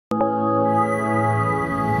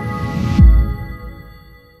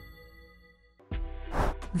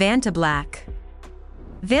Vantablack.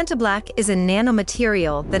 Vantablack is a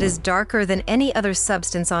nanomaterial that is darker than any other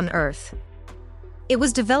substance on Earth. It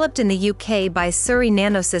was developed in the UK by Surrey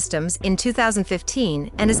Nanosystems in 2015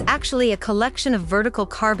 and is actually a collection of vertical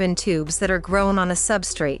carbon tubes that are grown on a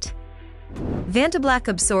substrate. Vantablack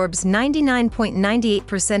absorbs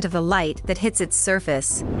 99.98% of the light that hits its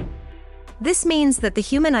surface. This means that the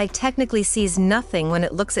human eye technically sees nothing when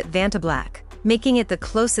it looks at Vantablack, making it the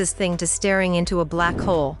closest thing to staring into a black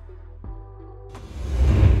hole.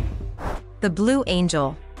 The blue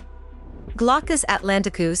angel. Glaucus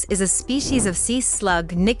atlanticus is a species of sea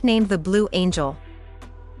slug nicknamed the blue angel.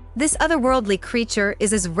 This otherworldly creature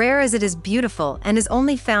is as rare as it is beautiful and is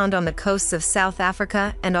only found on the coasts of South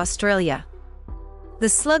Africa and Australia. The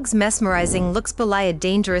slug's mesmerizing looks belie a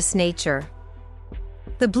dangerous nature.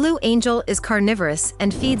 The blue angel is carnivorous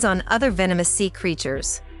and feeds on other venomous sea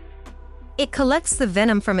creatures. It collects the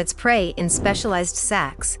venom from its prey in specialized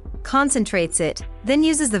sacs, concentrates it, then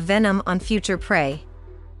uses the venom on future prey.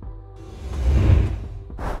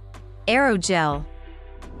 Aerogel.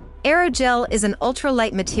 Aerogel is an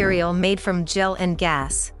ultralight material made from gel and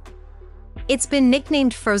gas. It's been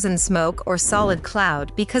nicknamed frozen smoke or solid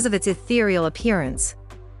cloud because of its ethereal appearance.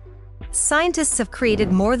 Scientists have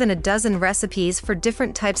created more than a dozen recipes for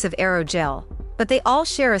different types of aerogel, but they all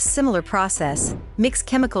share a similar process: mix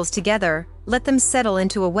chemicals together, let them settle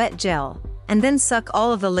into a wet gel, and then suck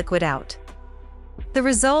all of the liquid out. The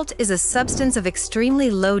result is a substance of extremely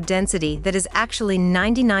low density that is actually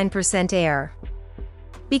 99% air.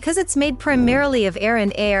 Because it's made primarily of air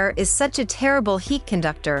and air is such a terrible heat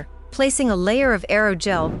conductor, placing a layer of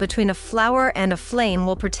aerogel between a flower and a flame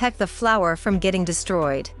will protect the flower from getting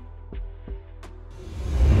destroyed.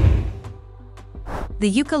 The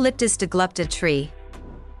Eucalyptus Deglupta tree.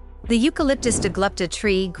 The Eucalyptus deglupta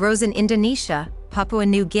tree grows in Indonesia, Papua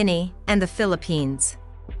New Guinea, and the Philippines.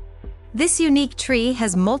 This unique tree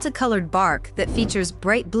has multicolored bark that features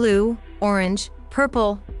bright blue, orange,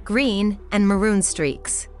 purple, green, and maroon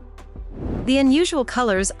streaks. The unusual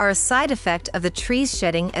colors are a side effect of the tree's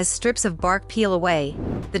shedding as strips of bark peel away.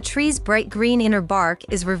 The tree's bright green inner bark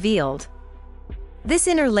is revealed. This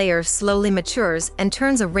inner layer slowly matures and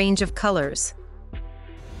turns a range of colors.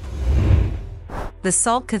 The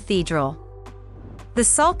Salt Cathedral. The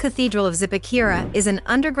Salt Cathedral of Zipaquirá is an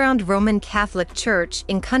underground Roman Catholic church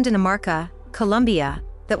in Cundinamarca, Colombia,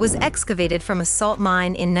 that was excavated from a salt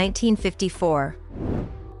mine in 1954.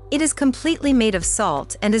 It is completely made of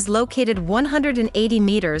salt and is located 180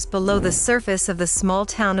 meters below the surface of the small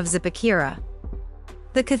town of Zipaquirá.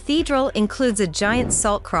 The cathedral includes a giant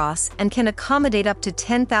salt cross and can accommodate up to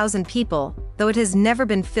 10,000 people, though it has never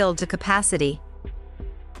been filled to capacity.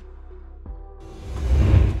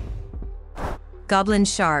 Goblin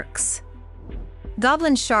sharks.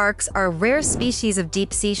 Goblin sharks are a rare species of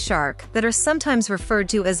deep-sea shark that are sometimes referred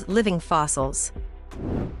to as living fossils.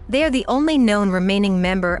 They are the only known remaining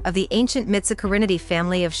member of the ancient Mitsucarinidae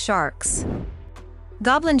family of sharks.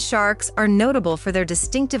 Goblin sharks are notable for their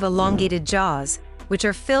distinctive elongated jaws, which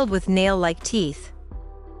are filled with nail-like teeth.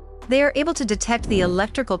 They are able to detect the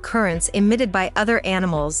electrical currents emitted by other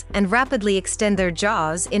animals and rapidly extend their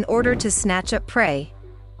jaws in order to snatch up prey.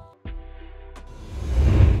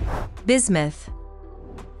 Bismuth.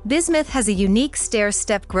 Bismuth has a unique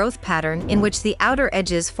stair-step growth pattern in which the outer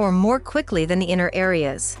edges form more quickly than the inner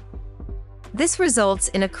areas. This results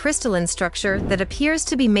in a crystalline structure that appears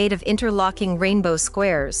to be made of interlocking rainbow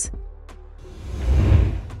squares.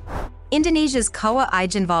 Indonesia's Kawah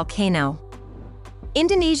Ijen volcano.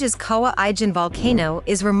 Indonesia's Kawah Ijen volcano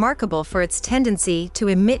is remarkable for its tendency to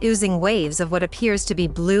emit oozing waves of what appears to be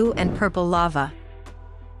blue and purple lava.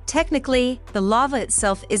 Technically, the lava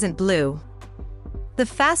itself isn't blue. The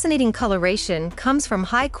fascinating coloration comes from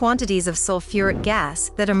high quantities of sulfuric gas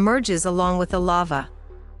that emerges along with the lava.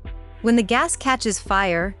 When the gas catches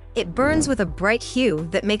fire, it burns with a bright hue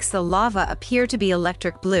that makes the lava appear to be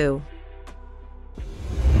electric blue.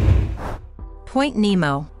 Point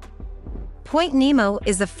Nemo. Point Nemo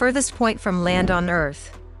is the furthest point from land on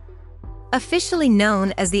Earth. Officially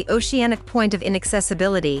known as the Oceanic Point of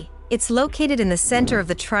Inaccessibility, it's located in the center of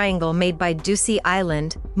the triangle made by Ducie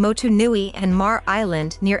Island, Motu Nui and Mar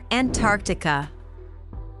Island near Antarctica.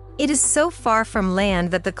 It is so far from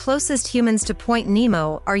land that the closest humans to Point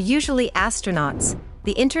Nemo are usually astronauts.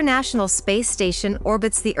 The International Space Station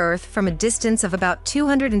orbits the Earth from a distance of about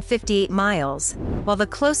 258 miles, while the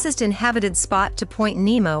closest inhabited spot to Point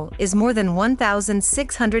Nemo is more than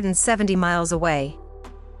 1,670 miles away.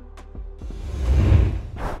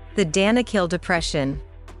 The Danakil Depression.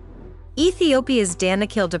 Ethiopia's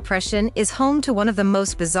Danakil Depression is home to one of the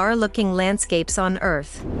most bizarre-looking landscapes on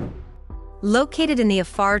Earth. Located in the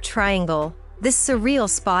Afar Triangle, this surreal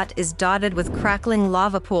spot is dotted with crackling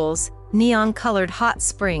lava pools, neon-colored hot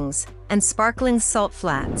springs, and sparkling salt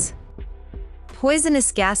flats.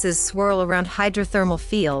 Poisonous gases swirl around hydrothermal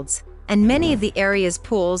fields, and many of the area's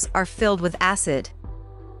pools are filled with acid.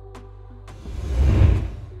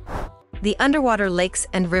 The underwater lakes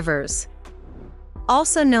and rivers.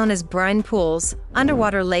 Also known as brine pools,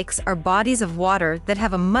 underwater lakes are bodies of water that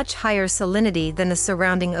have a much higher salinity than the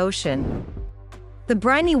surrounding ocean. The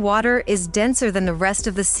briny water is denser than the rest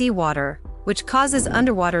of the seawater, which causes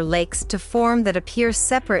underwater lakes to form that appear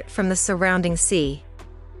separate from the surrounding sea.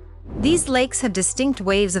 These lakes have distinct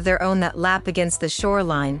waves of their own that lap against the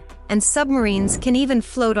shoreline, and submarines can even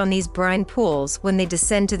float on these brine pools when they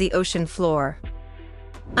descend to the ocean floor.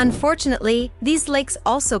 Unfortunately, these lakes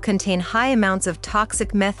also contain high amounts of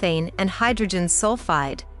toxic methane and hydrogen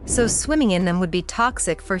sulfide, so swimming in them would be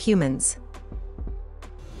toxic for humans.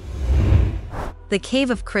 The Cave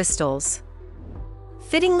of Crystals.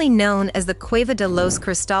 Fittingly known as the Cueva de los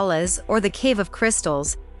Cristales or the Cave of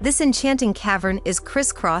Crystals, this enchanting cavern is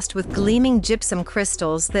crisscrossed with gleaming gypsum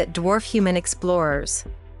crystals that dwarf human explorers.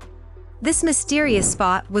 This mysterious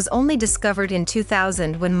spot was only discovered in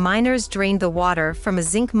 2000 when miners drained the water from a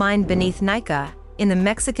zinc mine beneath Nica, in the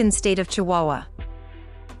Mexican state of Chihuahua.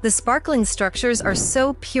 The sparkling structures are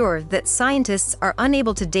so pure that scientists are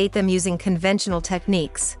unable to date them using conventional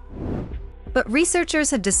techniques. But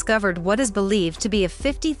researchers have discovered what is believed to be a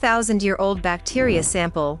 50,000-year-old bacteria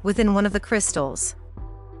sample within one of the crystals.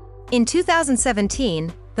 In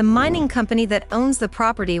 2017, the mining company that owns the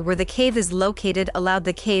property where the cave is located allowed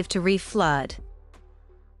the cave to re-flood.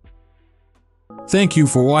 Thank you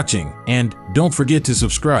for watching, and don't forget to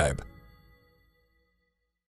subscribe.